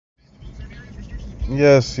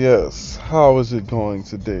Yes, yes. How is it going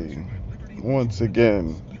today? Once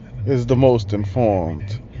again, is the most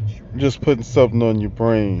informed. Just putting something on your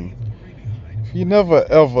brain. If you never,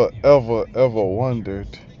 ever wondered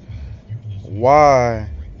why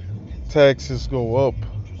taxes go up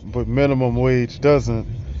but minimum wage doesn't,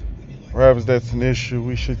 perhaps that's an issue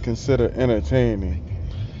we should consider entertaining.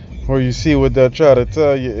 Where you see what they'll try to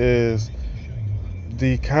tell you is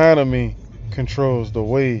the economy controls the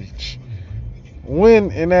wage. When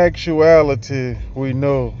in actuality, we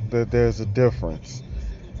know that there's a difference.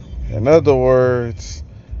 In other words,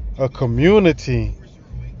 a community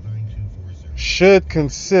should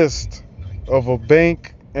consist of a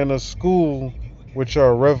bank and a school, which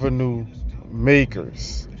are revenue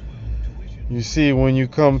makers. You see, when you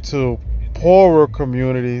come to poorer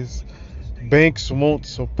communities, banks won't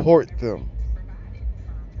support them.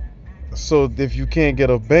 So if you can't get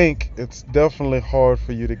a bank, it's definitely hard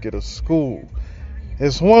for you to get a school.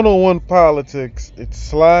 It's one-on-one politics. It's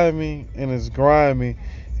slimy and it's grimy.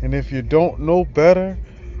 And if you don't know better,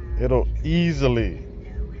 it'll easily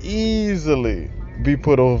be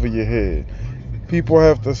put over your head. People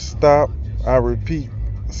have to stop, I repeat,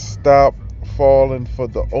 stop falling for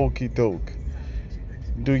the okie doke.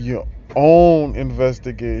 Do your own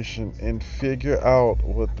investigation and figure out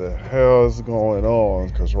what the hell is going on.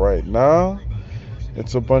 Because right now,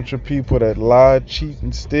 it's a bunch of people that lie, cheat,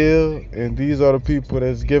 and steal, and these are the people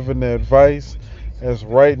that's giving the advice, that's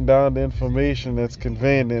writing down the information, that's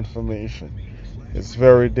conveying the information. It's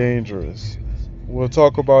very dangerous. We'll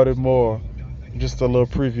talk about it more. Just a little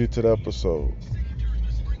preview to the episode.